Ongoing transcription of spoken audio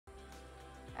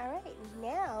Alright,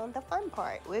 now the fun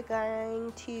part. We're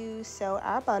going to sew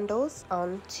our bundles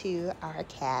onto our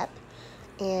cap.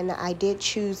 And I did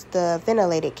choose the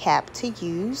ventilated cap to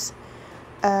use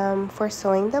for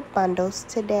sewing the bundles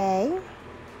today.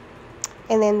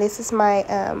 And then this is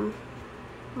my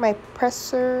my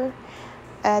presser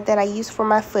that I use for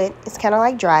my foot. It's kind of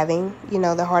like driving. You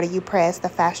know, the harder you press, the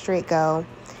faster it goes.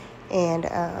 And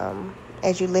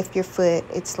as you lift your foot,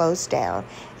 it slows down.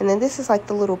 And then this is like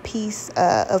the little piece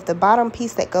of the bottom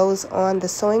piece that goes on the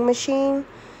sewing machine.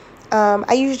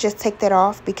 I usually just take that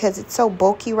off because it's so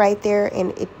bulky right there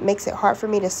and it makes it hard for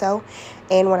me to sew.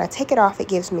 And when I take it off, it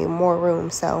gives me more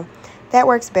room. So that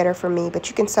works better for me, but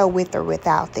you can sew with or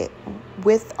without it.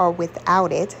 With or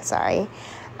without it, sorry.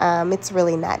 It's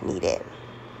really not needed.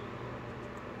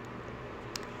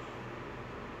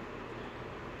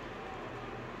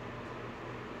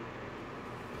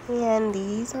 And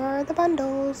these are the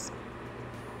bundles.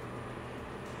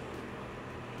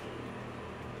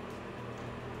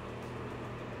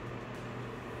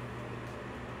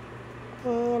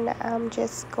 And I'm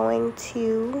just going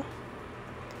to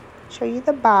show you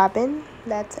the bobbin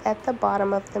that's at the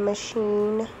bottom of the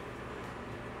machine.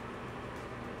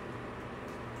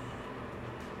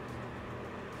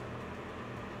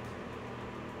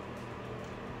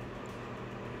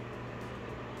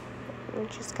 I'm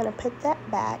just going to put that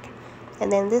back.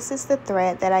 And then this is the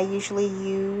thread that I usually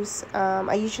use.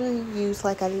 I usually use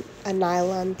like a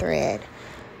nylon thread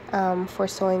for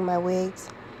sewing my wigs.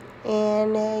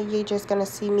 And you're just going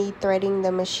to see me threading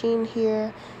the machine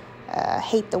here.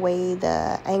 Hate the way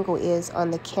the angle is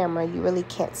on the camera. You really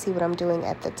can't see what I'm doing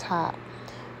at the top.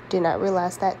 Did not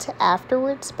realize that till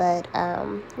afterwards, but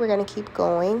we're going to keep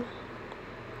going.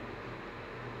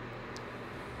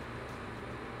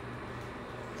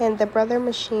 And the Brother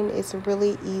machine is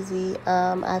really easy.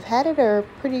 I've had it a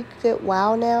pretty good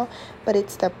while now, but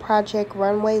it's the Project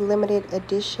Runway Limited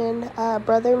Edition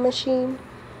Brother machine.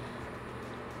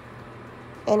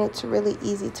 And it's really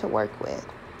easy to work with.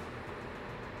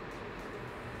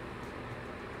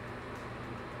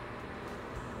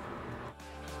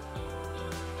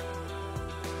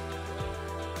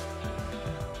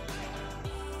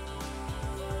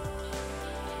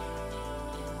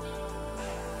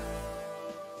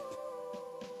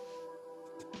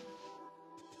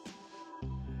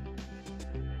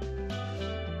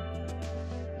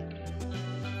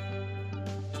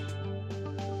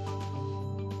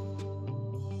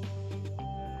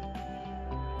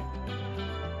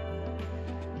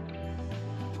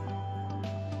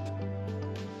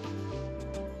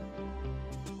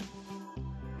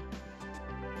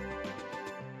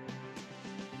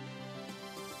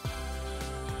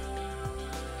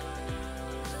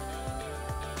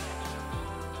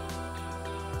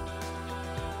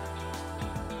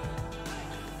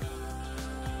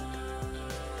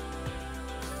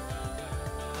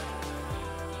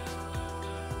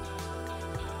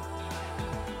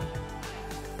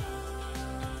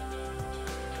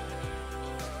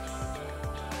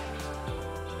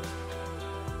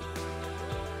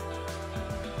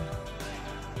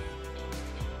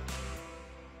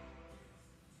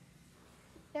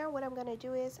 Now what I'm going to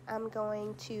do is I'm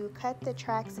going to cut the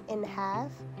tracks in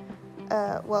half.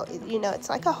 Well, you know, it's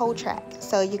like a whole track.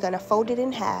 So you're going to fold it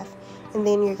in half and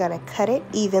then you're going to cut it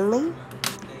evenly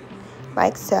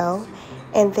like so.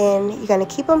 And then you're going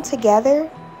to keep them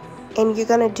together and you're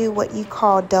going to do what you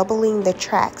call doubling the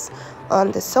tracks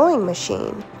on the sewing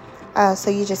machine.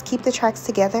 So you just keep the tracks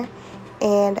together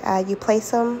and you place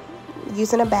them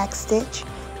using a back stitch,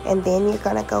 and then you're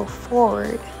going to go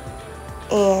forward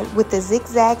and with the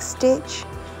zigzag stitch,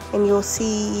 and you'll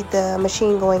see the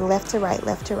machine going left to right,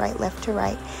 left to right, left to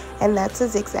right, and that's a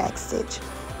zigzag stitch.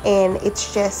 And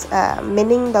it's just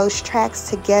mending those tracks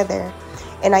together.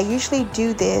 And I usually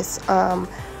do this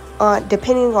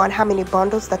depending on how many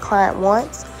bundles the client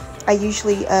wants. I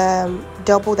usually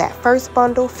double that first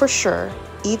bundle for sure.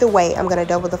 Either way, I'm going to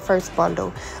double the first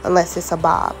bundle unless it's a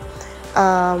bob.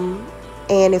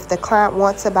 And if the client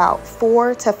wants about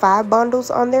 4 to 5 bundles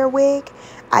on their wig,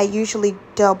 I usually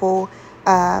double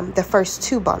the first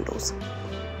 2 bundles.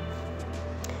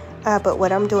 But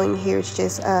what I'm doing here is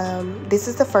just, this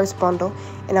is the first bundle,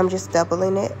 and I'm just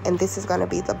doubling it, and this is going to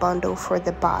be the bundle for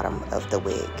the bottom of the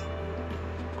wig.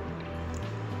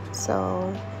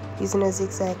 So using a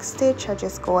zigzag stitch, I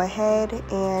just go ahead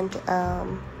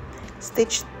and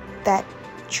stitch that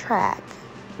track,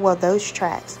 well, those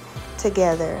tracks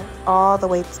together all the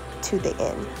way to the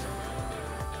end.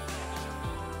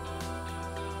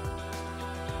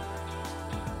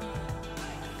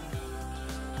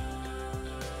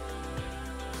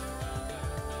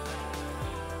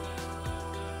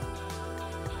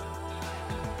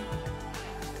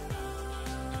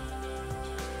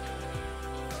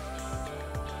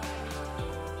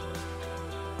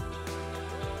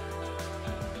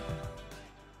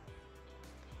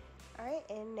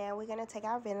 we're going to take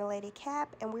our ventilated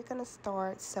cap and we're going to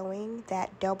start sewing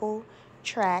that double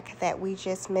track that we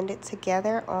just mended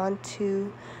together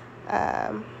onto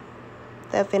the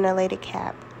ventilated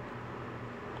cap.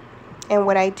 And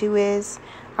what I do is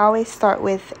I always start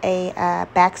with a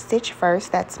back stitch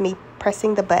first. That's me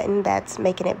pressing the button that's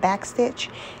making it back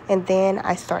stitch, and then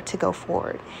I start to go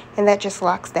forward, and that just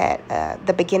locks that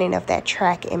the beginning of that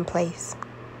track in place.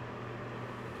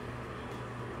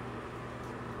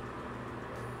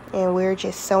 And we're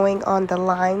just sewing on the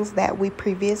lines that we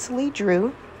previously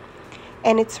drew,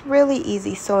 and it's really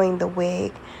easy sewing the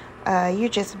wig. You're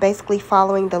just basically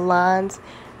following the lines,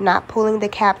 not pulling the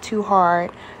cap too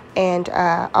hard, and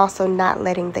also not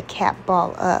letting the cap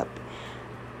ball up.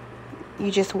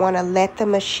 You just want to let the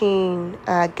machine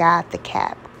guide the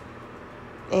cap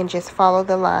and just follow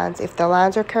the lines. If the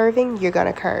lines are curving, you're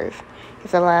going to curve.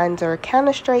 If the lines are kind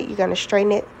of straight, you're going to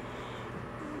straighten it.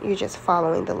 You're just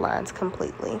following the lines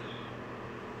completely.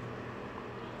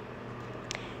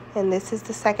 And this is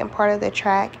the second part of the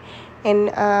track. And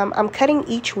I'm cutting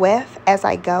each weft as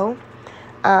I go.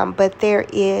 But there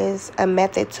is a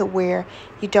method to where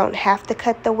you don't have to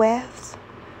cut the wefts.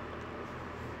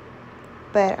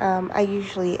 But I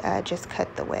usually just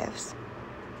cut the wefts.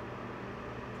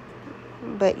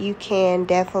 But you can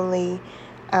definitely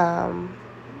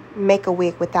make a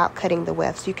wig without cutting the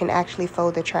wefts. You can actually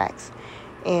fold the tracks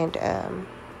and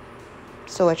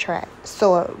sew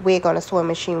a wig on a sewing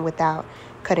machine without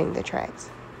cutting the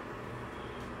tracks.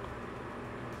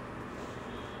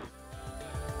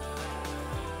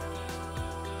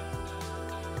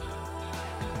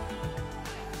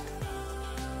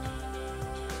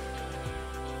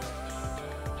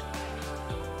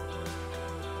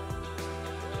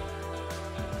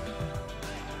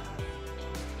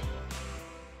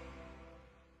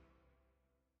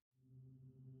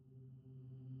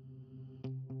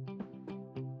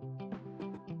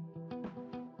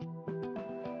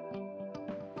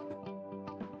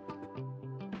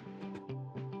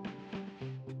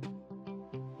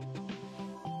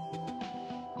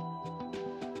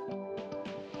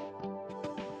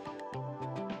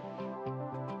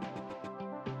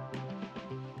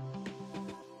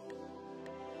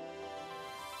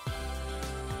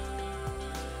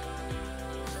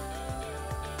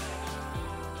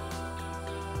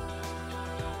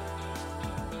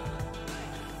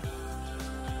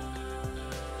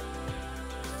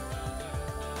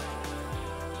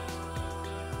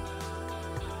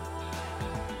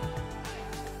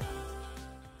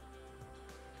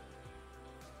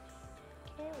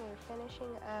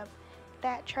 Finishing up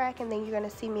that track, and then you're going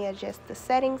to see me adjust the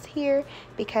settings here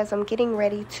because I'm getting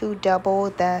ready to double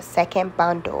the second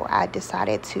bundle. I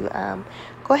decided to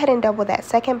go ahead and double that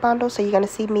second bundle, so you're going to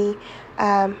see me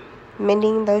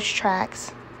mending those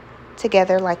tracks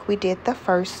together like we did the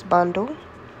first bundle.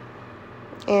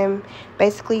 And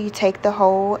basically you take the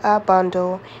whole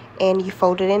bundle and you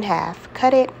fold it in half,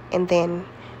 cut it, and then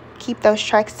keep those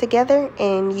tracks together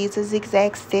and use a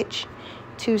zigzag stitch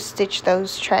to stitch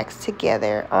those tracks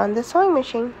together on the sewing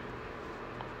machine.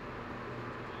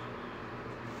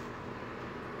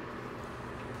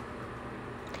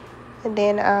 And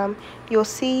then you'll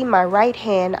see my right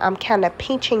hand, I'm kind of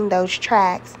pinching those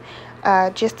tracks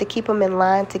just to keep them in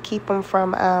line, to keep them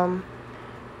from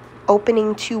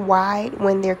opening too wide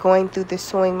when they're going through the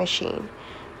sewing machine.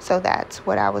 So that's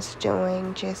what I was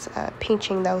doing, just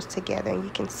pinching those together, and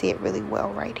you can see it really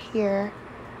well right here.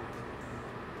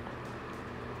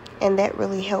 And that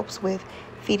really helps with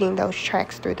feeding those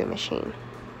tracks through the machine.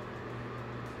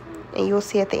 And you'll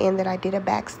see at the end that I did a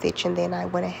back stitch, and then I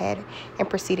went ahead and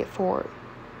proceeded forward.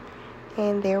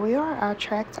 And there we are, our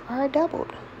tracks are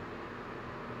doubled.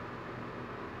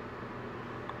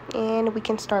 And we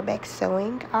can start back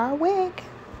sewing our wig.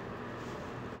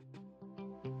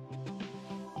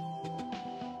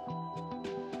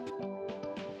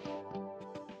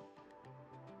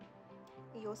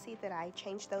 You'll see that I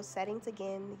changed those settings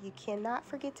again. You cannot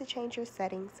forget to change your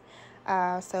settings.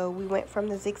 So we went from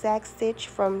the zigzag stitch,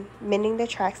 from mending the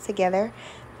tracks together,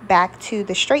 back to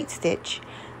the straight stitch.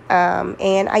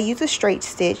 And I use a straight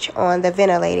stitch on the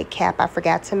ventilated cap, I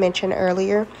forgot to mention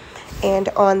earlier. And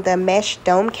on the mesh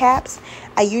dome caps,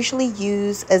 I usually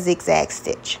use a zigzag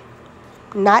stitch.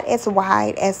 Not as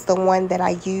wide as the one that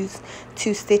I use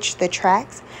to stitch the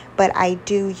tracks, but I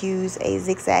do use a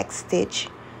zigzag stitch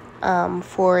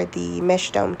for the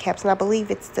mesh dome caps, and I believe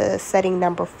it's the setting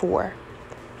number 4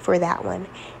 for that one.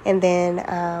 And then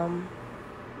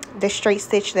the straight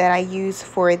stitch that I use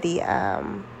for the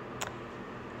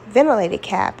ventilated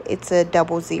cap, it's a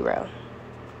 00,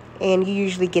 And you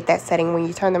usually get that setting when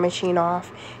you turn the machine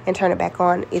off and turn it back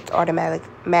on. It's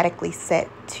automatically set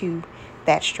to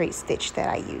that straight stitch that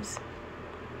I use.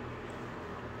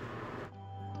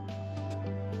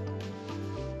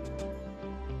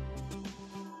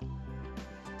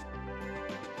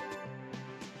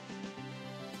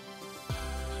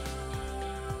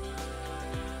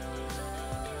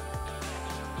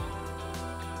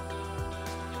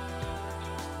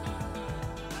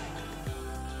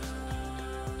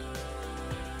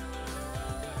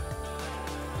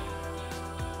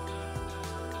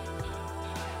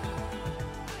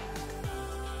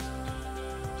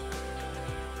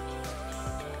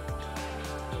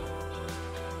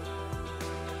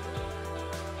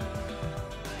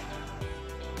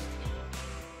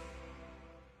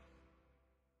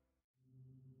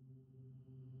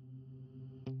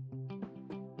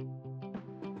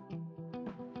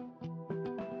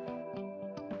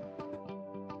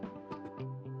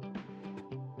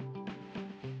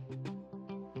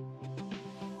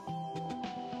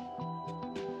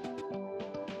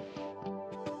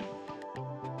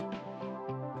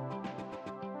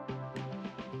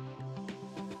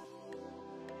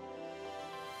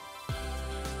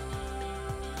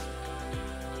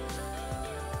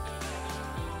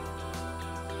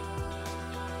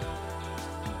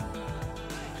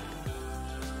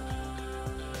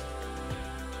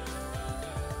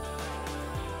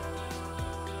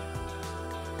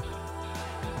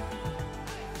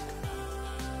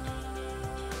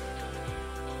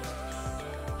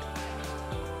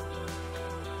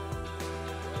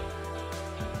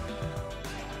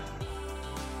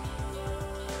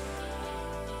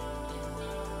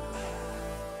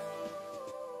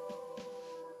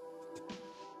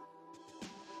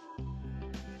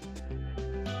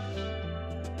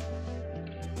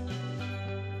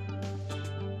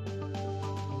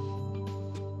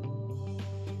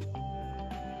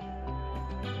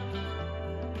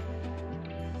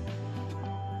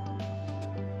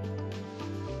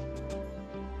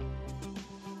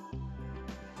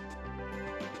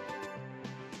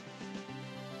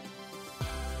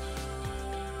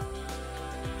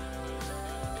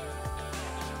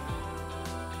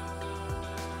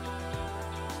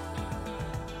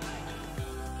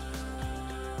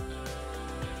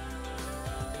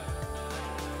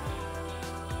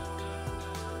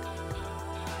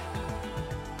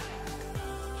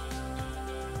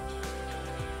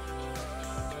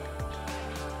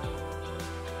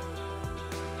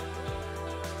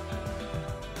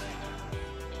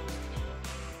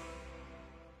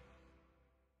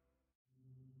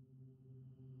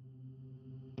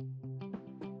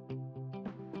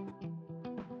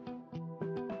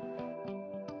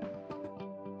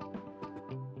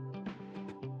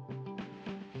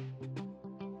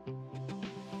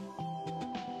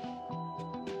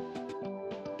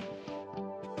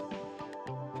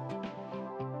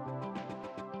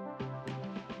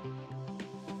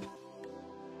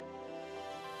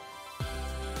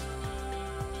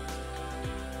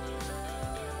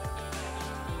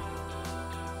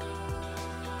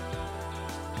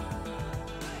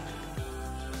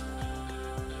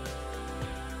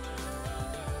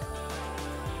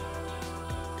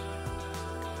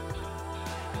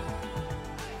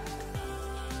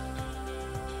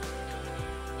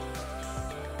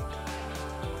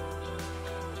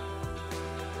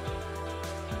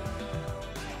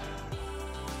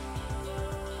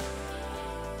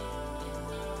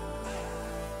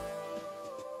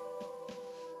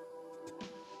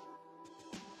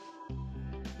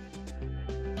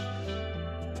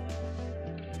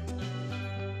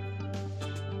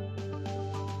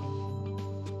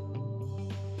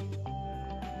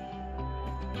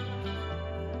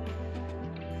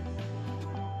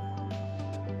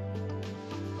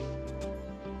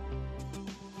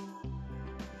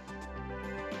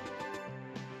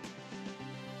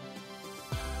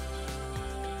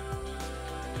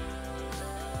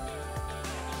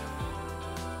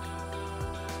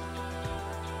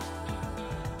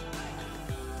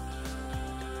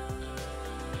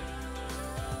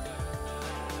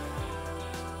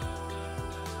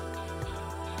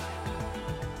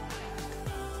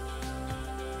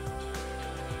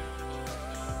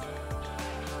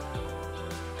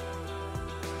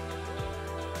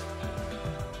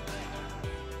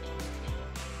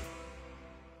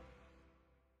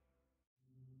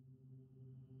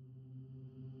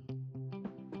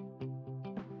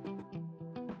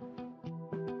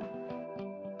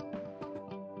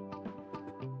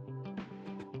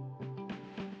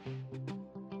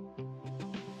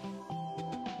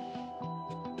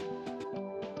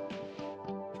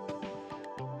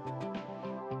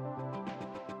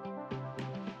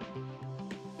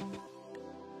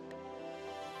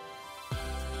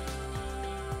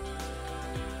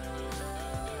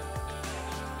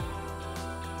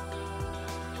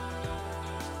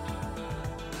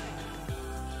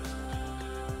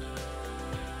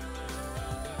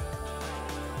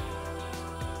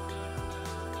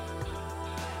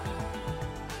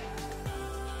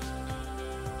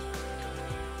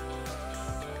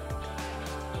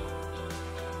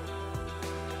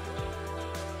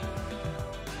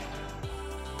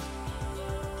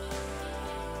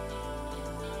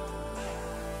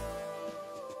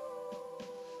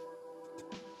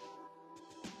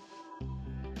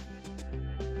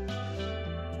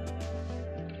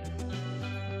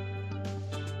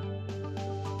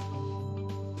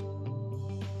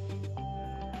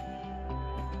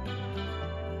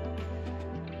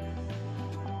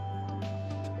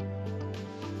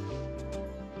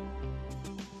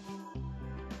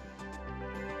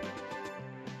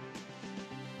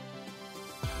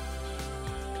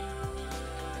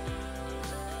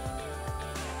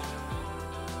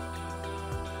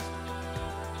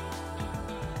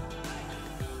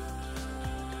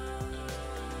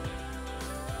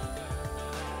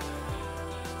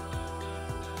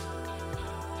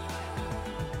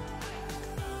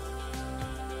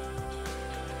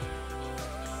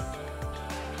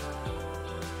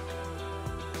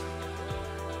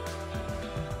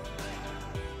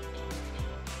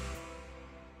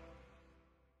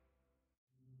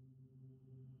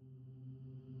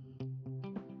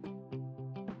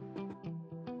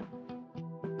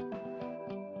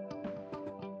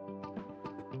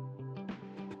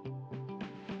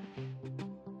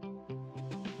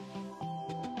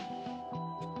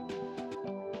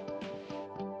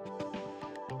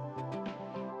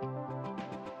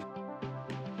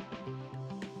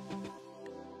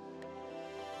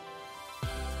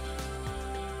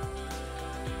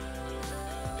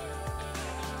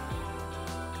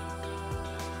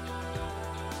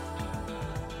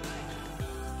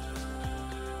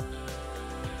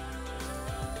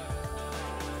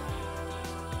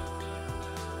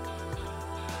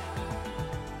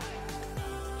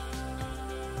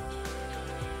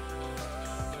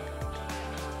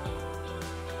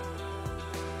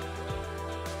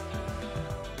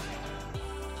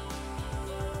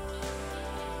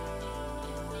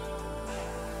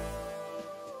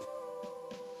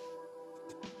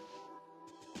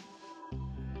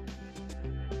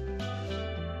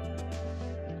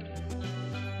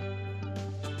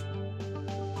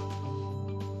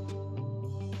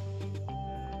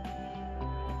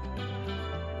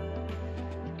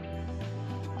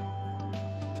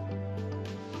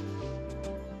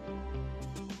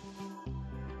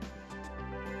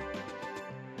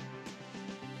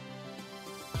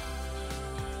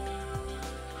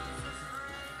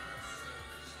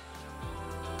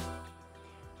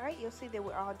 you'll see that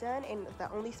we're all done, and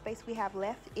the only space we have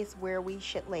left is where we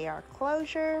should lay our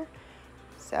closure.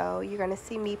 So you're going to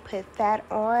see me put that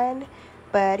on,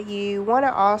 but you want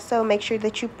to also make sure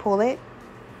that you pull it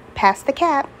past the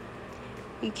cap.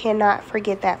 You cannot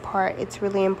forget that part. It's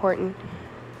really important.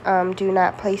 Do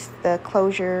not place the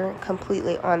closure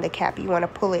completely on the cap. You want to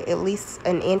pull it at least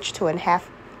an inch to a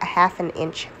half an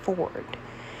inch forward.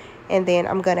 And then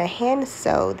I'm going to hand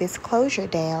sew this closure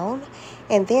down,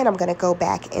 and then I'm going to go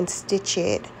back and stitch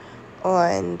it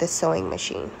on the sewing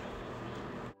machine.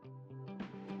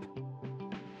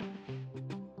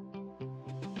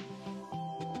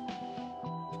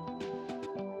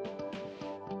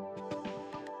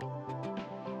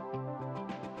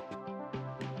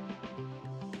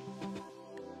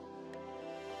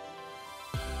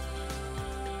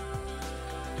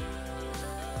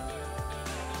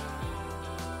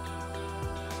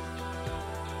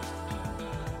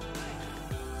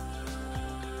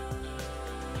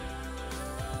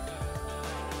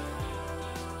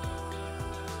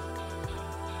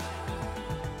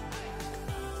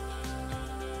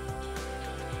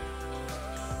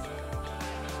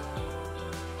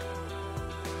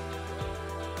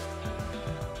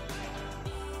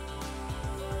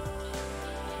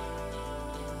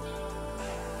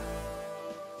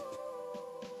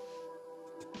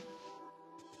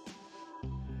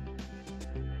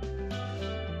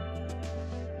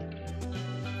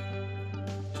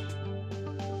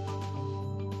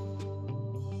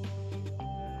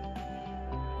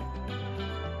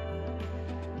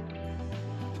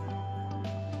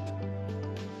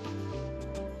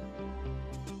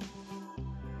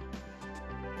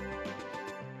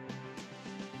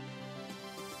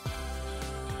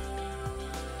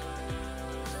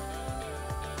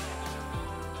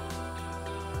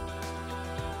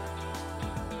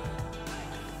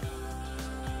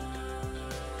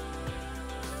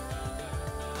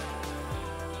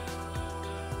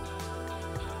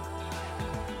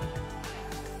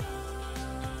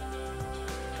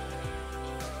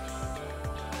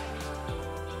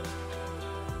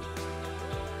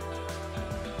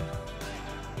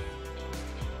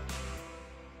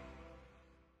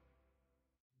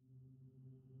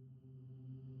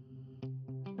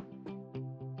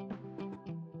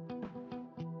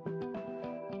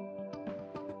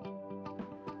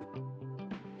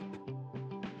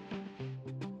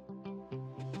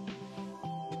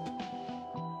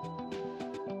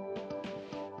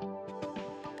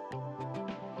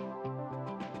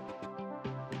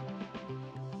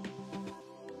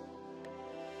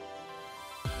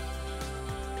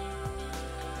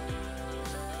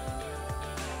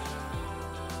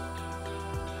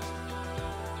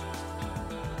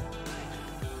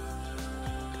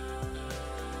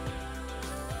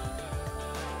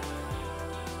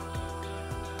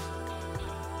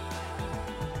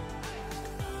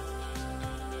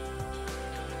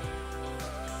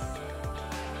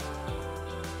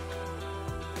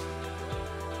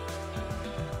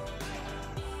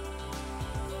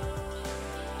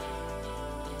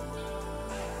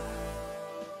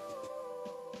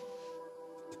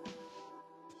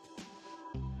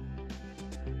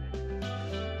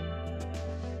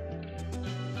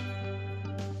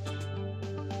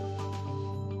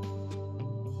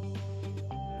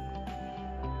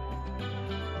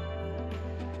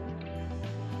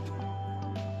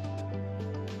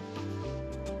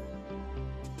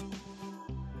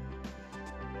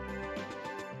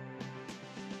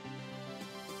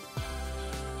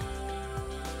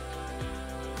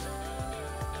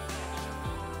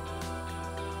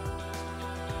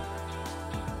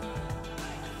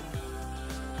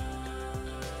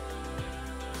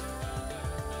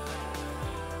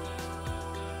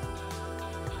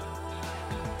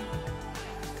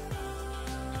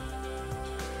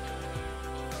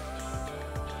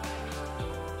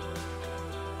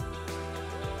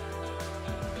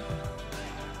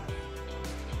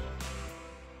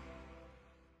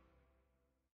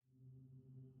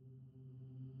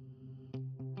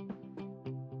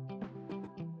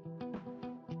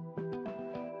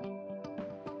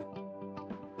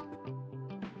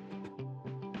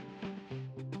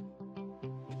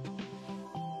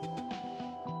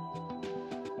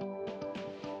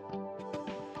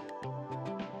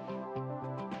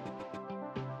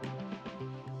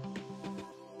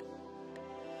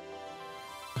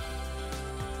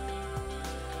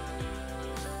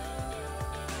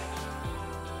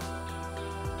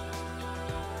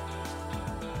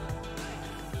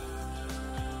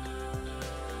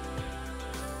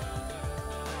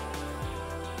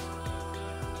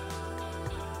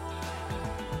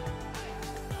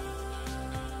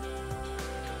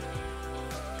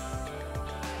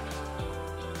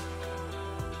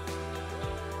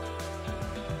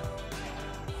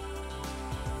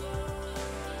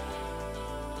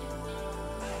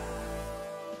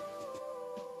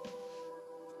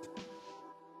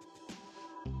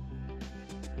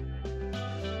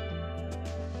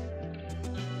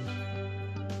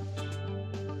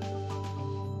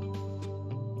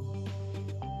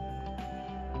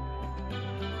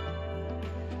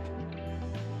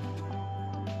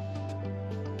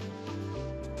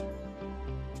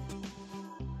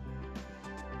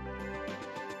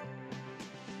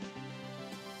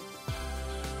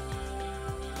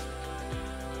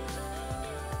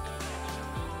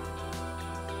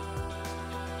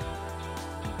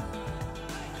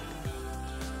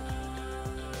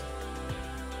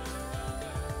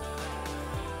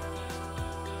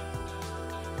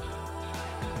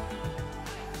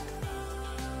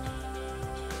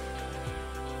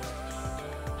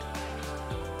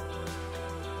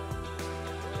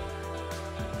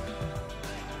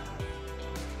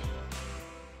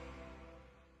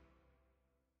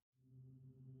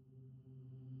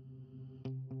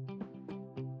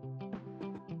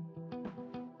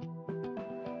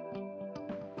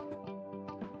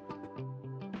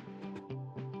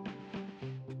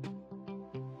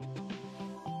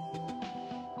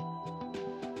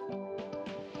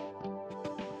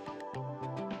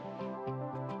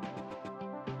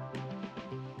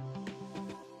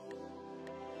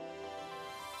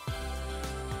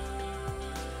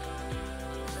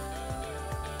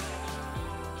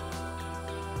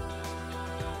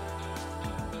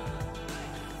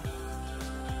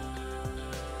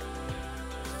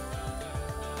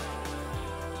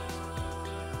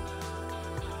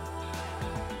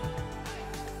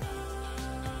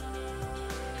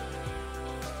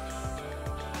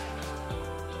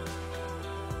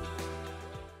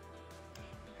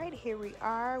 here we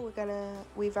are.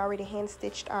 We've already hand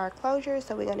stitched our closure,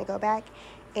 so we're gonna go back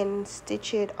and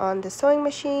stitch it on the sewing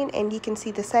machine, and you can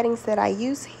see the settings that I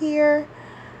use here.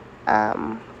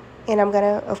 And I'm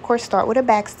gonna of course start with a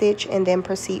back stitch and then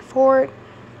proceed forward,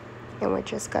 and we're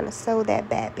just gonna sew that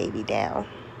bad baby down.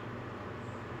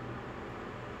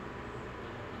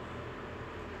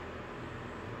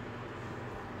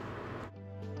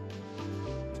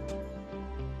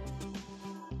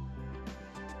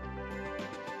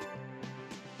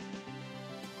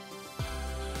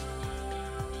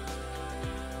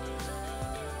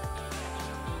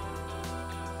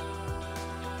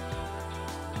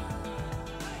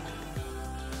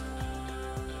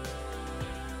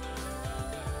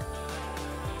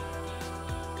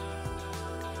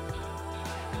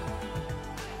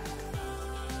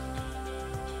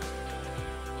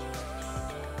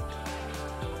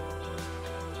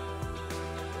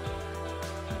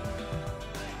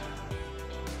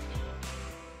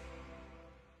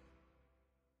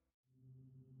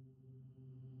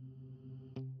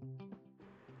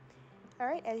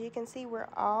 Alright, as you can see, we're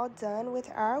all done with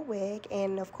our wig,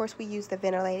 and of course we use the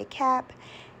ventilated cap.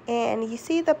 And you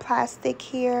see the plastic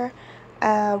here,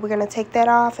 we're going to take that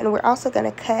off, and we're also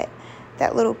going to cut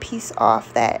that little piece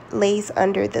off that lays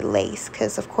under the lace,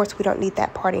 because of course we don't need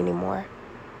that part anymore.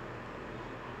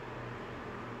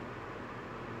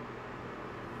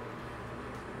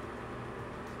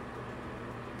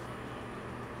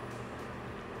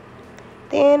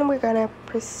 Then we're going to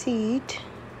proceed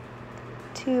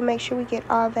to make sure we get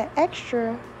all the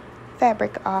extra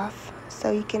fabric off,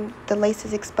 so the lace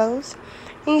is exposed.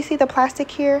 And you see the plastic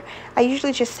here, I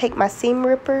usually just take my seam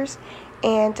rippers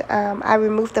and I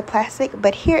remove the plastic,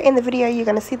 but here in the video you're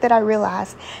going to see that I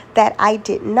realized that I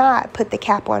did not put the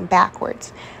cap on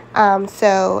backwards.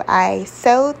 So I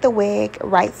sewed the wig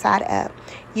right side up.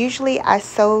 Usually I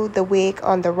sew the wig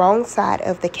on the wrong side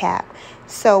of the cap,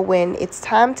 so when it's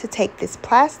time to take this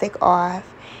plastic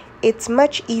off, it's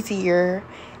much easier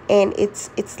and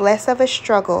it's less of a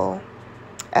struggle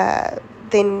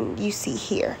than you see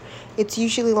here. It's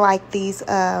usually like these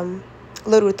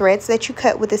little threads that you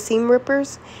cut with the seam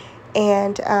rippers,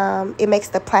 and it makes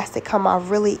the plastic come off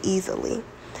really easily.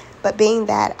 But being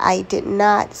that I did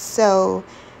not sew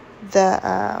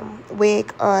the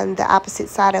wig on the opposite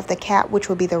side of the cap, which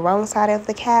would be the wrong side of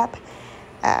the cap,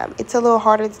 it's a little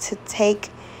harder to take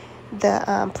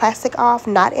the plastic off.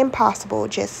 Not impossible,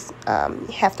 just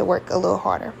you have to work a little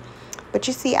harder. But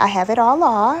you see I have it all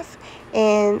off,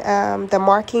 and the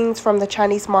markings from the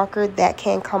Chinese marker, that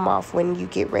can come off when you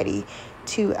get ready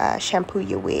to shampoo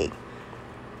your wig.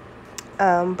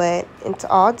 But it's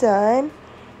all done,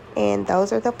 and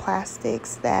those are the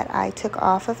plastics that I took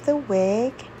off of the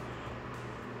wig,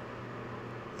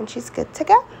 and she's good to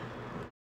go.